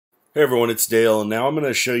Hey everyone, it's Dale, and now I'm going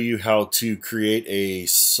to show you how to create a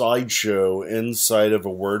slideshow inside of a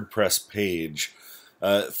WordPress page.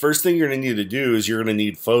 First thing you're going to need to do is you're going to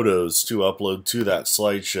need photos to upload to that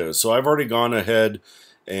slideshow. So I've already gone ahead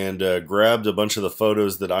and grabbed a bunch of the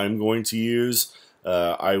photos that I'm going to use.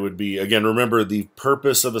 Again, remember the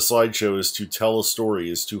purpose of the slideshow is to tell a story,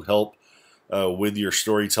 is to help with your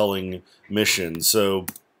storytelling mission. So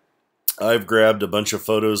I've grabbed a bunch of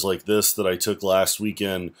photos like this that I took last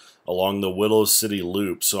weekend along the Willow City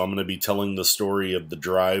Loop. So I'm going to be telling the story of the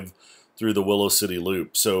drive through the Willow City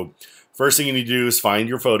Loop. So first thing you need to do is find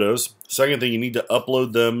your photos. Second thing, you need to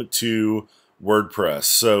upload them to WordPress.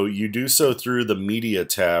 So you do so through the Media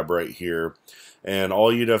tab right here. And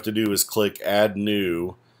all you'd have to do is click Add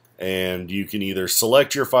New, and you can either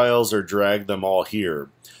select your files or drag them all here.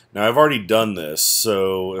 Now I've already done this,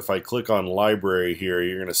 so if I click on Library here,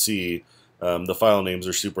 you're going to see the file names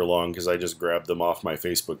are super long because I just grabbed them off my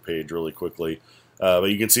Facebook page really quickly. But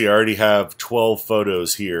you can see I already have 12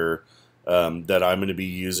 photos here that I'm going to be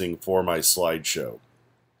using for my slideshow.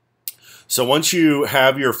 So once you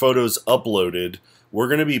have your photos uploaded, we're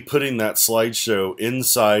going to be putting that slideshow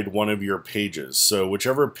inside one of your pages. So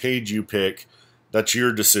whichever page you pick, that's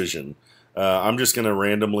your decision. I'm just going to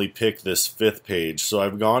randomly pick this fifth page. So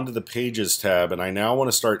I've gone to the Pages tab, and I now want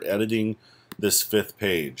to start editing this fifth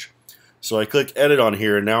page. So I click Edit on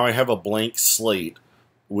here, and now I have a blank slate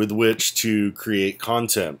with which to create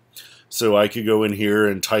content. So I could go in here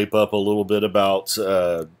and type up a little bit about,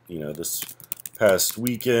 this past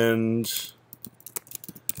weekend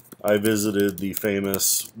I visited the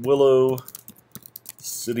famous Willow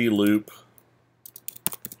City Loop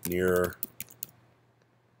near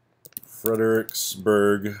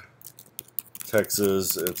Fredericksburg,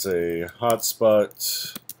 Texas. It's a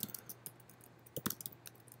hotspot,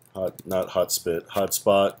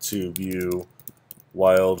 hotspot to view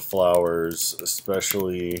wildflowers,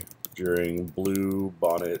 especially during blue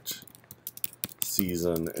bonnet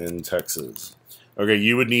season in Texas. Okay,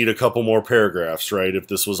 you would need a couple more paragraphs, right, if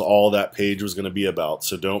this was all that page was going to be about.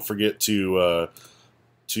 So don't forget to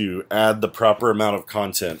add the proper amount of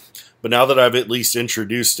content. But now that I've at least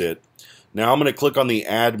introduced it, now I'm going to click on the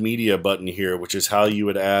Add Media button here, which is how you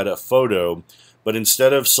would add a photo. But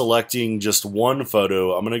instead of selecting just one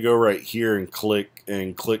photo, I'm going to go right here and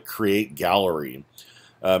click Create Gallery.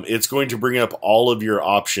 It's going to bring up all of your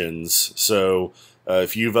options. So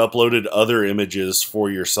if you've uploaded other images for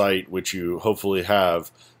your site, which you hopefully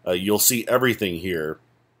have, you'll see everything here.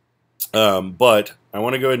 But I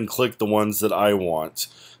want to go ahead and click the ones that I want.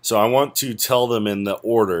 So I want to tell them in the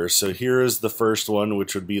order. So here is the first one,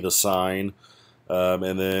 which would be the sign.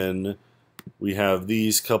 And then we have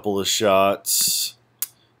these couple of shots.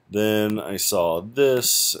 Then I saw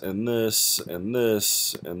this, and this, and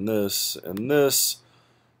this, and this, and this.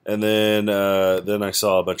 And then I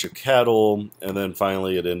saw a bunch of cattle. And then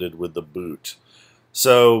finally it ended with the boot.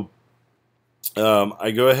 So I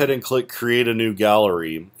go ahead and click Create a New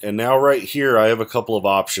Gallery. And now right here I have a couple of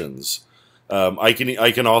options. I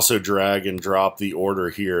can also drag and drop the order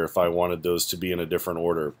here if I wanted those to be in a different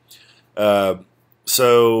order.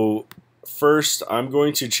 So first I'm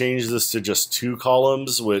going to change this to just 2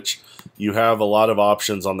 columns, which you have a lot of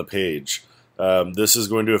options on the page. This is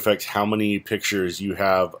going to affect how many pictures you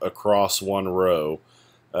have across one row.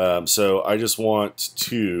 So I just want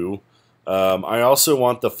 2. I also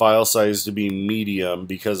want the file size to be medium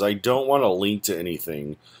because I don't want to link to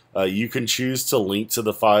anything. You can choose to link to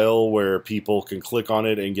the file where people can click on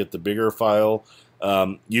it and get the bigger file.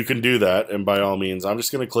 You can do that, and by all means, I'm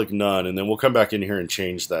just going to click None, and then we'll come back in here and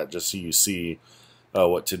change that just so you see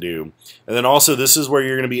what to do. And then also, this is where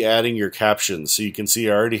you're going to be adding your captions. So you can see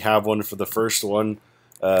I already have one for the first one.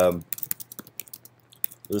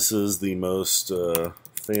 This is the most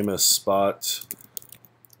famous spot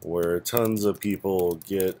where tons of people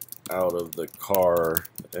get out of the car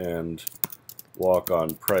and walk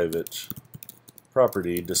on private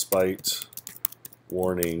property despite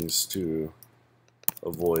warnings to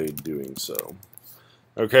avoid doing so.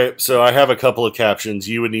 Okay, so I have a couple of captions.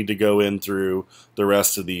 You would need to go in through the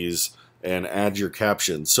rest of these and add your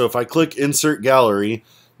captions. So if I click Insert Gallery,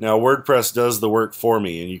 now WordPress does the work for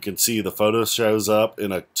me, and you can see the photo shows up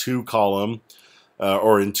in a 2-column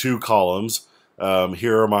or in 2 columns.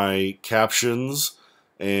 Here are my captions,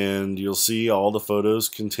 and you'll see all the photos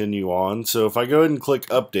continue on. So if I go ahead and click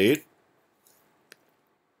Update,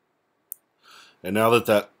 and now that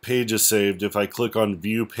that page is saved, if I click on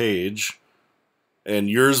View Page, and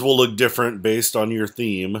yours will look different based on your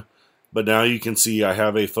theme, but now you can see I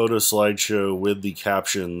have a photo slideshow with the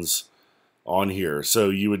captions on here. So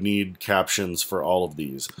you would need captions for all of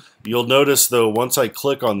these. You'll notice though, once I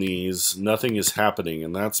click on these, nothing is happening,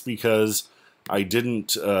 and that's because I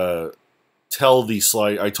didn't told the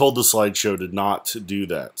slideshow to not do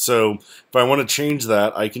that. So if I want to change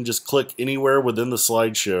that, I can just click anywhere within the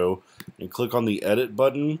slideshow and click on the edit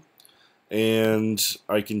button, and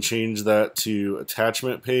I can change that to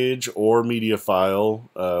attachment page or media file,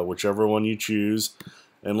 whichever one you choose.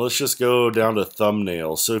 And let's just go down to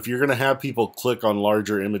thumbnail. So if you're going to have people click on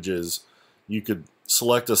larger images, you could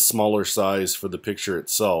select a smaller size for the picture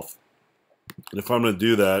itself. And if I'm going to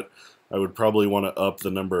do that, I would probably want to up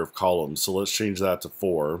the number of columns. So let's change that to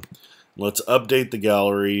 4. Let's update the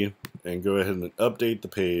gallery and go ahead and update the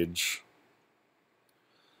page.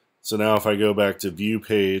 So now if I go back to view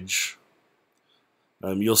page,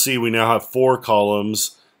 you'll see we now have 4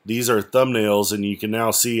 columns. These are thumbnails, and you can now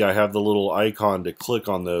see I have the little icon to click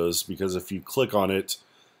on those, because if you click on it,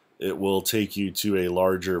 it will take you to a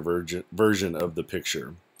larger version of the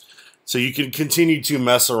picture. So you can continue to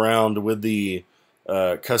mess around with the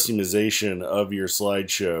customization of your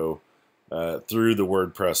slideshow through the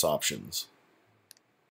WordPress options.